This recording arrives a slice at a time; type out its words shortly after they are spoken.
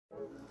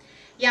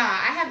Y'all,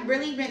 I have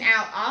really been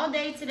out all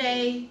day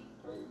today.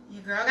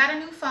 Your girl got a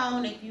new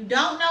phone. If you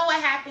don't know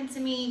what happened to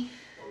me,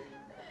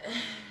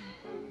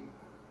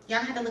 y'all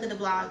have to look at the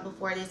blog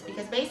before this,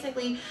 because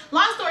basically,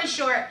 long story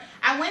short,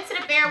 I went to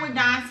the fair with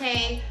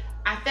Donte.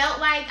 I felt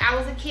like I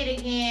was a kid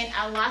again.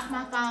 I lost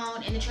my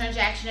phone in the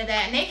transaction of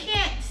that, and they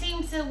can't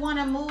seem to want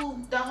to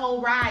move the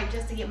whole ride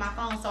just to get my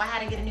phone, so I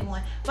had to get a new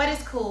one. But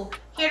it's cool.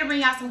 Here to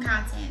bring y'all some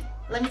content.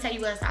 Let me tell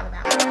you what it's all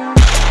about.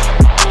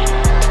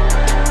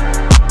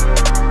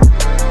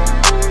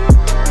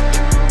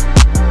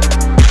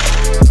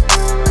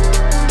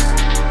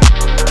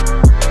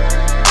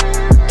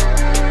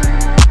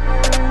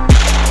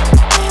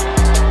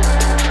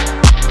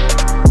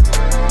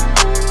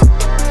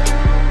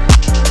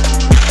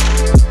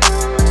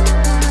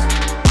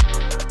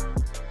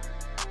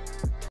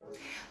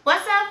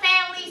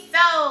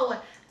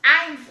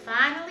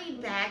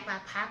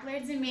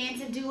 Demand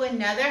to do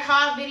another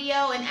haul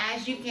video, and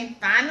as you can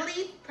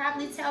finally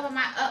probably tell by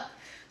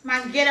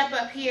my get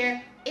up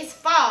here, it's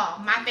fall.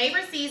 My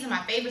favorite season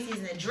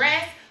to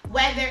dress,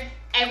 weather,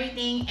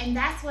 everything, and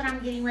that's what I'm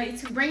getting ready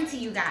to bring to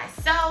you guys.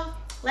 So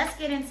let's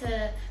get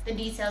into the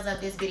details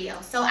of this video.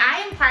 So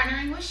I am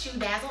partnering with Shoe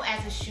Dazzle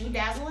as a Shoe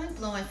Dazzle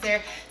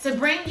influencer to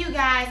bring you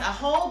guys a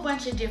whole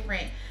bunch of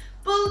different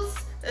boots,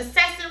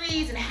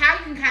 accessories, and how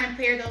you can kind of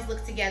pair those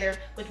looks together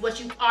with what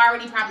you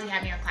already probably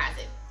have in your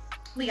closet.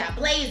 We got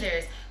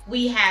blazers,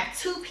 we have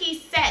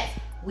two-piece sets,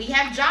 we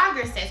have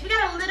jogger sets. We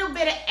got a little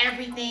bit of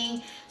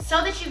everything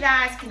so that you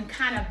guys can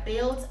kind of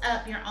build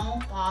up your own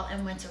fall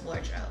and winter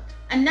wardrobe.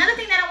 Another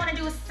thing that I want to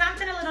do is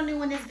something a little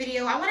new in this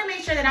video. I want to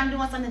make sure that I'm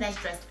doing something that's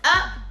dressed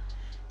up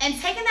and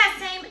taking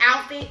that same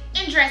outfit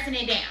and dressing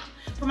it down.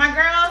 For my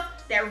girls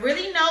that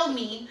really know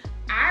me,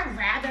 I'd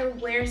rather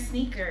wear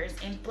sneakers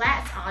and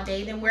flats all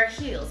day than wear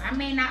heels. I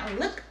may not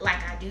look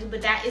like I do,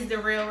 but that is the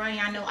real run.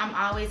 I know I'm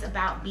always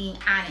about being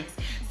honest.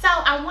 So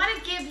I want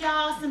to give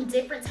y'all some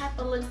different type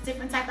of looks,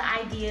 different type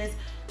of ideas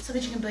so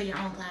that you can build your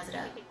own closet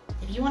up.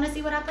 If you want to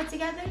see what I put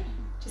together,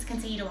 just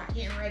continue to watch.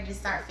 Getting ready to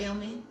start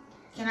filming.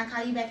 Can I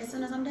call you back as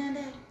soon as I'm done,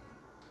 Dad?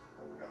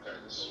 Okay,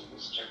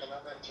 just check on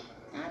that too.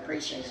 I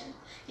appreciate you.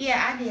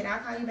 Yeah, I did. I'll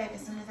call you back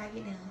as soon as I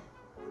get done.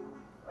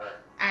 All right.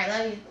 All right,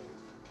 love you.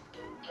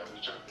 Love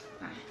you too.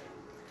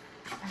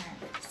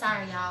 Alright,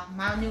 sorry y'all.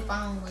 My new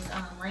phone was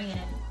ringing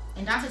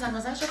and Donte told me,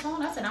 was that your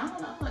phone? I said, I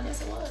don't know. I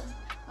guess it was.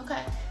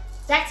 Okay.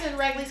 Back to the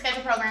regularly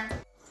scheduled program.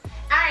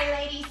 Alright,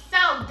 ladies,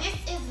 so this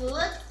is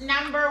look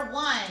number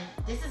one.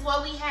 This is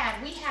what we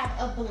have. We have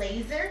a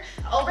blazer,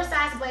 an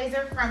oversized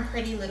blazer from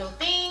Pretty Little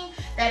Thing.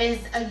 That is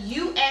a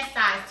US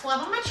size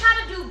 12. I'm gonna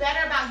try to do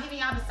better about giving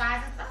y'all the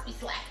sizes. I'll be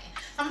slacking.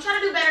 So I'm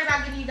trying to do better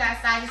about giving you guys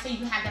sizes so you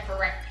can have that for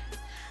reference.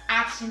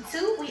 Option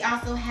two, we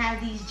also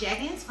have these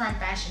jeggings from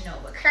Fashion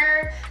Nova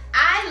Curve.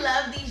 I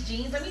love these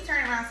jeans. Let me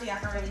turn around so y'all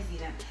can really see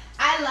them.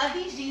 I love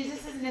these jeans.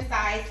 This is in a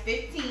size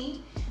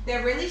 15.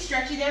 They're really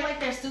stretchy. They're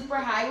like they're super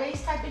high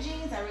waist type of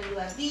jeans. I really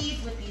love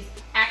these with these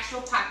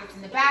actual pockets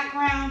in the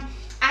background.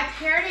 I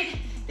paired it.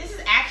 This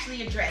is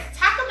actually a dress.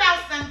 Talk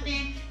about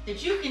something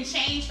that you can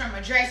change from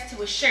a dress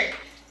to a shirt.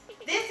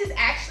 This is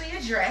actually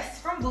a dress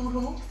from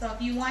Boohoo. So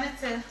if you wanted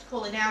to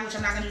pull it down, which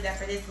I'm not gonna do that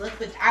for this look,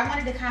 but I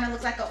wanted to kind of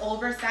look like an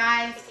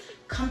oversized,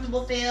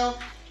 comfortable feel.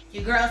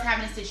 Your girl's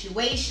having a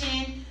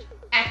situation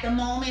at the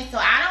moment, so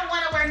I don't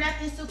want to wear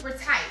nothing super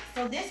tight.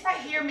 So this right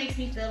here makes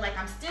me feel like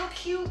I'm still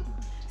cute,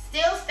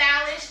 still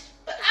stylish,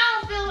 but I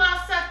don't feel all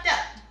sucked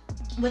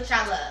up, which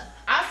I love.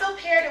 I also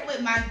paired it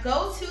with my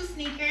go-to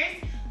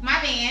sneakers,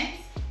 my Vans.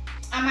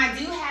 I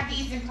do have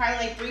these in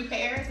probably like 3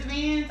 pairs of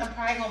Vans. I'm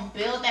probably gonna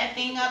build that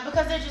thing up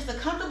because they're just a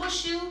comfortable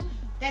shoe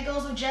that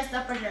goes with dressed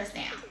up or dressed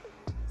down.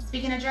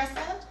 Speaking of dressed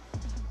up,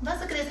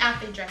 let's look at this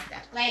outfit dressed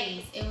up.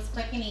 Ladies, it was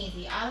quick and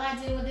easy. All I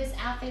did with this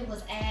outfit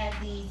was add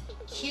these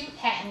cute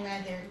patent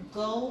leather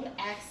gold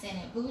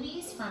accented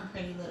booties from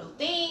Pretty Little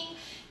Thing.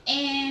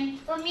 And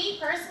for me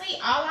personally,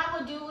 all I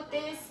would do with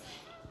this,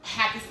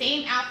 have the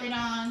same outfit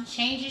on,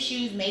 change your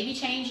shoes, maybe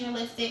change your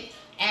lipstick,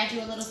 add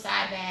you a little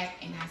side bag,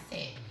 and that's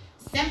it.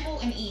 Simple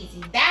and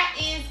easy. That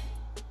is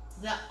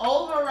the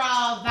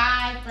overall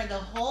vibe for the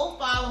whole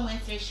fall and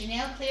winter.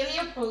 Chanel clearly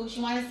approved. She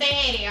wanted to say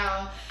hey to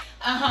y'all.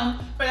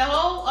 For the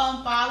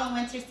whole fall and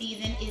winter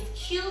season is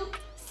cute,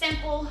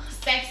 simple,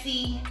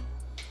 sexy,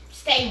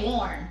 stay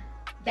warm.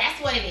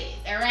 That's what it is,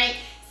 all right?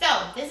 So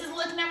this is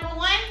look number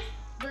one.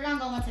 We're gonna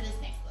go into this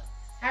next look.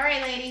 All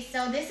right, ladies,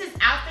 so this is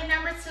outfit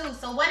number two.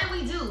 So what did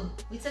we do?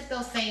 We took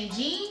those same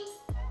jeans,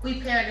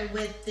 we paired it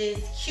with this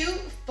cute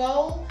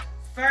faux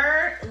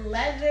fur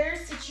leather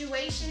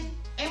situation,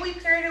 and we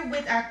paired it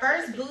with our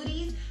first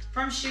booties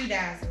from Shoe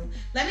Dazzle.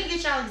 Let me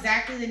get y'all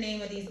exactly the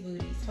name of these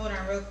booties. Hold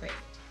on real quick.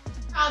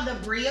 Called the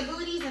BREA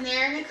booties, and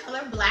they're in the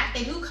color black.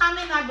 They do come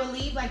in, I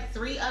believe, like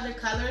 3 other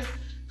colors.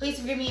 Please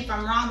forgive me if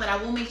I'm wrong, but I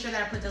will make sure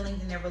that I put the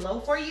link in there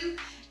below for you.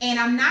 And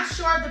I'm not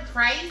sure of the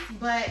price,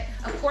 but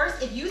of course,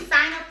 if you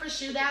sign up for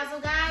Shoe Dazzle,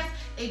 guys,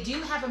 they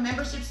do have a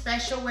membership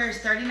special where it's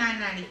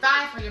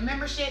 $39.95 for your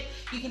membership.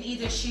 You can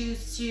either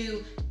choose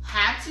to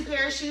have 2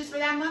 pairs of shoes for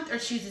that month or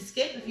choose to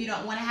skip if you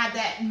don't want to have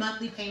that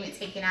monthly payment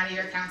taken out of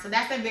your account. So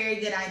that's a very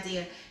good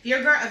idea. If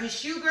you're a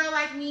shoe girl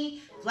like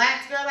me,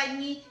 flats girl like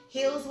me,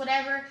 heels,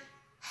 whatever,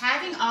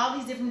 having all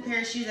these different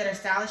pairs of shoes that are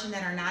stylish and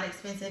that are not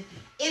expensive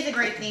is a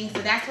great thing.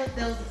 So that's what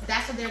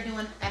they're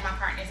doing at my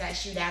partners at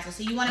Shoe Dazzle.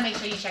 So you want to make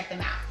sure you check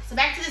them out. So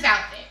back to this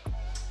outfit.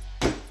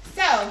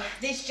 So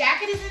this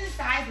jacket is in the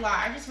size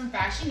large. It's from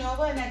Fashion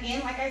Nova. And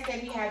again, like I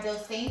said, we have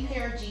those same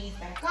pair of jeans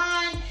back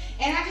on.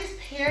 And I just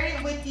paired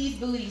it with these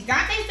booties.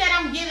 Donte said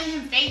I'm giving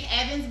him Faith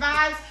Evans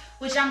vibes,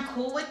 which I'm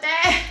cool with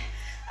that.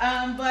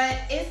 But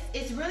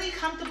it's really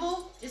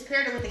comfortable. Just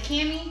paired it with a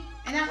cami,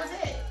 and that was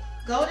it.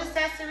 Gold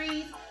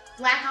accessories,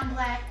 black on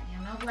black. You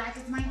know, black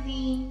is my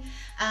theme.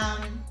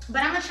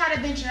 But I'm gonna try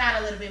to venture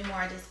out a little bit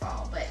more this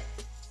fall. But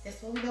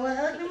that's what we go with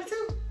look number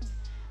 2.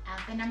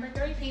 Outfit number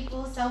 3,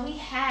 people. So we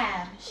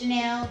have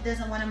Chanel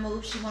doesn't want to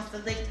move. She wants to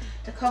lick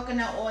the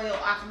coconut oil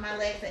off of my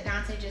legs that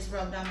Donte just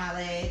rubbed on my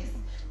legs.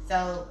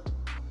 So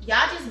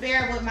y'all just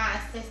bear with my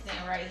assistant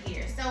right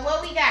here. So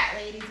what we got,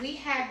 ladies? We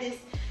have this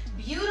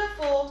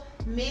beautiful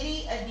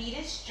midi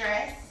Adidas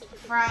dress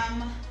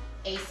from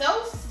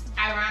ASOS,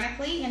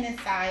 ironically, in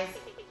the size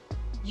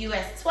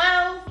US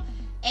 12.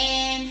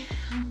 And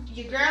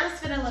your girl is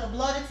feeling a little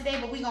bloated today,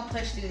 but we're gonna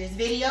push through this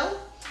video.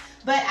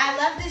 But I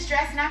love this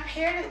dress, and I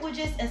paired it with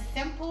just a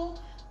simple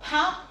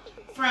pump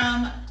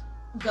from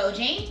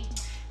Gojane.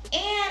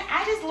 And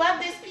I just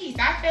love this piece.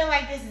 I feel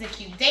like this is a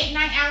cute date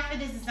night outfit.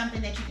 This is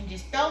something that you can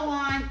just throw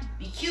on,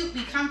 be cute,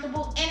 be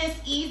comfortable, and it's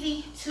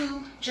easy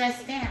to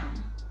dress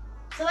down.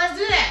 So let's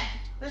do that.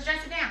 Let's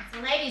dress it down. So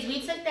ladies,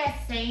 we took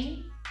that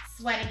same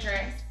sweater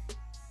dress,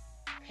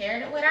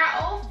 paired it with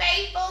our old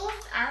faithfuls,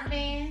 our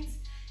Vans,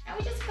 and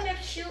we just put a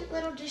cute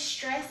little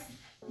distressed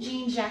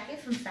jean jacket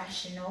from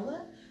Fashion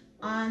Nova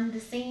on the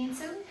sand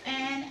too,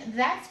 and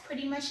that's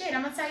pretty much it.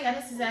 I'm gonna tell y'all,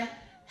 this is a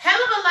hell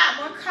of a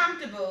lot more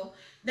comfortable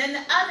than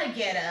the other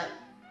getup.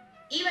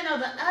 Even though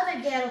the other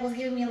getup was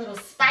giving me a little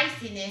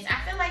spiciness,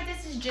 I feel like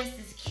this is just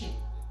as cute.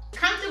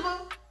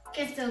 Comfortable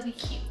can still be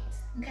cute,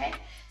 okay?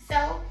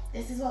 So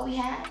this is what we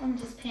have. Let me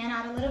just pan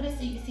out a little bit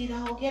so you can see the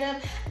whole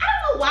getup. I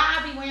don't know why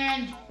I be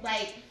wearing,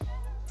 like,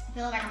 I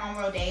feel like I'm on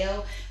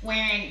rodeo,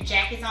 wearing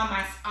jackets on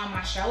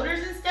my shoulders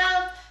and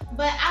stuff.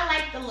 But I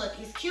like the look.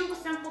 It's cute,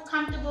 simple,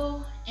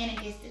 comfortable, and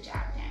it gets the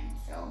job done.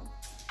 So,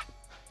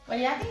 what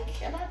do y'all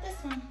think about this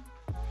one?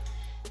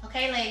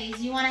 Okay,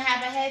 ladies, you want to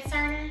have a head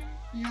turner?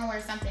 You know,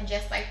 wear something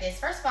just like this.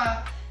 First of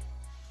all,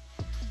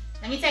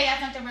 let me tell y'all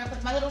something real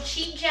quick. My little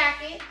cheap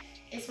jacket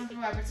is from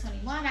Forever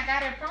 21. I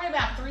got it probably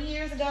about 3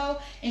 years ago,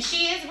 and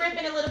she is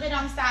ripping a little bit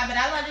on the side, but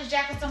I love this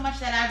jacket so much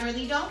that I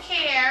really don't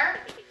care.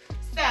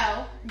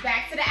 So,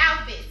 back to the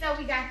outfit. So,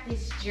 we got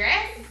this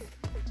dress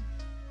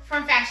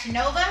from Fashion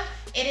Nova.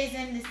 It is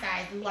in the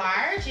size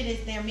large. It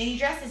is their mini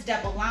dress. It's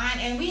double line.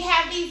 And we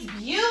have these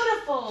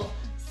beautiful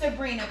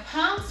SABRINA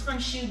pumps from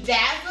Shoe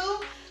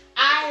Dazzle.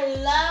 I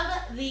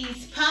love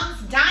these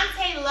pumps.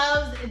 Donte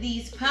loves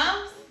these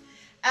pumps.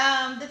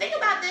 The thing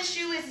about this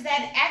shoe is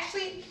that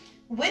actually,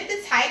 with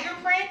the tiger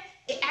print,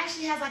 it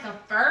actually has like a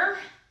fur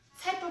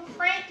type of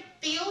print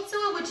feel to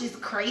it, which is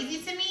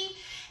crazy to me.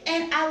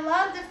 And I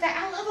love the fact,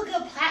 I love a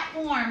good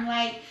platform.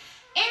 Like,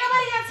 ain't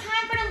nobody got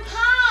time for them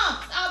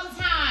pumps all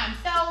the time.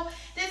 So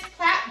this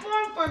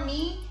platform for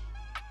me,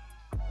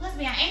 let's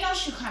be honest, ain't no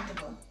shoe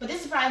comfortable. But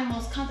this is probably the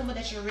most comfortable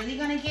that you're really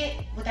gonna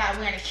get without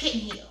wearing a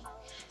kitten heel.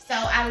 So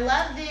I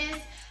love this.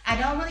 I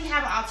don't really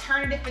have an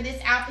alternative for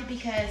this outfit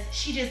because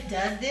she just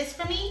does this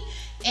for me.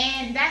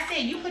 And that's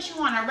it. You put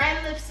you on a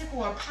red lipstick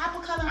or a pop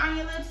of color on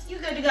your lips, you're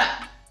good to go.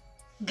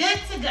 Good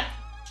to go.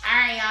 All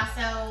right, y'all,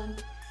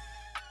 so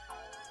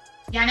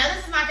y'all know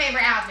this is my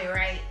favorite outfit,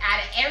 right? Out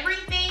of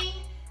everything,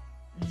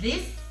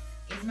 this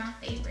is my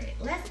favorite.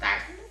 Let's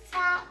start from the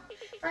top.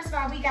 First of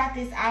all, we got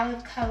this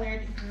olive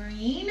colored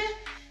green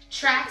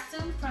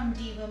tracksuit from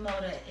Diva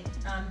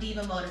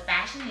Moda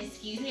Fashion.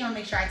 Excuse me, I'll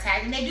make sure I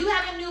tag them. They do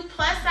have a new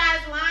plus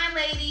size line,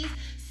 ladies.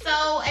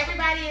 So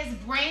everybody is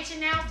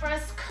branching out for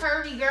us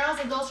curvy girls.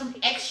 It goes from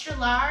extra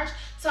large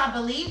to I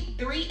believe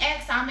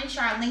 3X. I'll make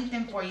sure I link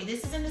them for you.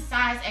 This is in the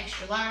size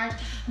extra large.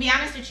 Be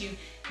honest with you,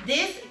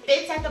 this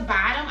fits at the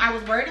bottom. I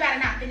was worried about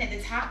it not fitting at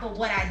the top, but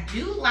what I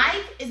do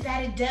like is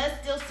that it does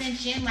still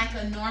cinch in like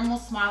a normal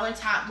smaller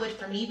top would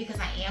for me because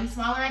I am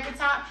smaller at the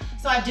top.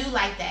 So I do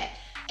like that.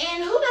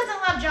 And who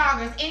doesn't love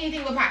joggers?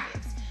 Anything with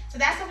pockets. So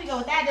that's what we go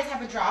with that. It does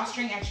have a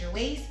drawstring at your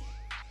waist.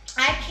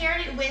 I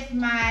paired it with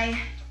my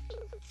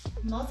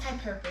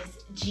multi-purpose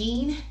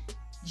jean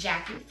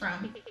jacket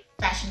from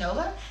Fashion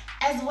Nova,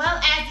 as well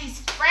as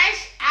these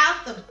fresh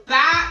out the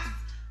box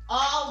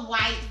all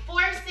white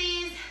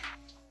Forces.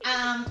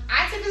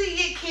 I typically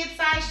get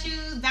kid-size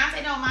shoes.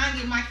 Donte don't mind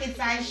getting my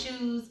kid-size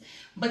shoes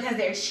because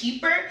they're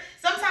cheaper.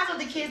 Sometimes with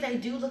the kids, they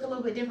do look a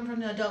little bit different from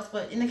the adults,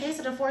 but in the case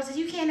of the Forces,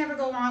 you can't never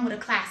go wrong with a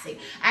classic.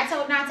 I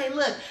told Donte,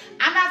 look,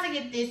 I'm about to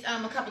get this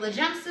a couple of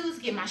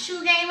jumpsuits, get my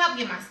shoe game up,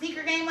 get my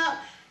sneaker game up,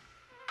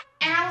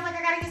 and I was like,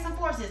 I gotta get some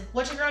Forces.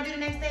 What your girl do the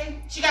next day?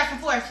 She got some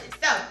Forces.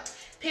 So,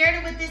 paired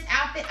it with this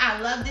outfit.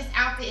 I love this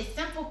outfit. It's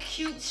simple,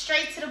 cute,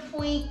 straight to the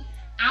point.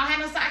 I don't have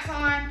no socks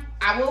on.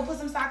 I will put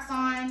some socks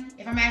on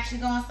if I'm actually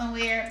going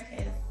somewhere,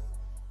 because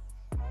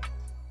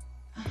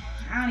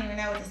I don't even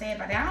know what to say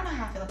about that. I don't know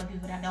how I feel about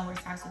people that don't wear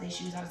socks with their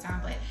shoes all the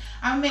time, but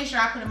I'm gonna make sure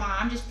I put them on.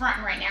 I'm just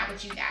fronting right now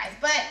with you guys.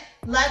 But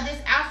love this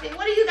outfit.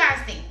 What do you guys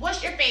think?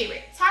 What's your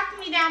favorite? Talk to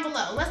me down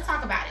below. Let's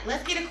talk about it.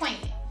 Let's get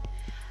acquainted.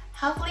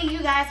 Hopefully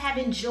you guys have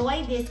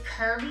enjoyed this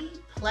curvy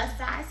plus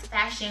size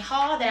fashion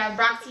haul that I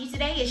brought to you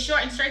today. It's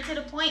short and straight to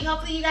the point.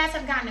 Hopefully you guys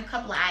have gotten a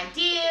couple of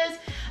ideas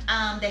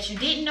that you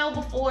didn't know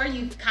before.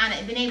 You've kind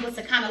of been able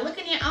to kind of look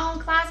in your own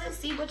closet,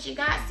 see what you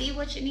got, see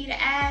what you need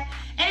to add.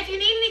 And if you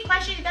need any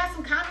questions, you got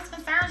some comments,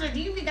 concerns, or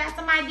do you got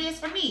some ideas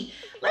for me,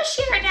 let's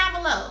share it down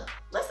below.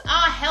 Let's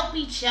all help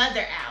each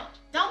other out.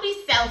 Don't be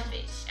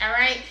selfish, all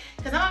right?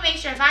 Because I'm gonna make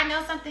sure if I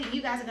know something,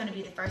 you guys are gonna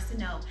be the first to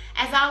know.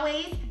 As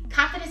always,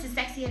 confidence is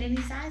sexy at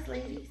any size,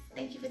 ladies.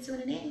 Thank you for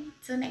tuning in.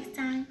 Till next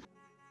time.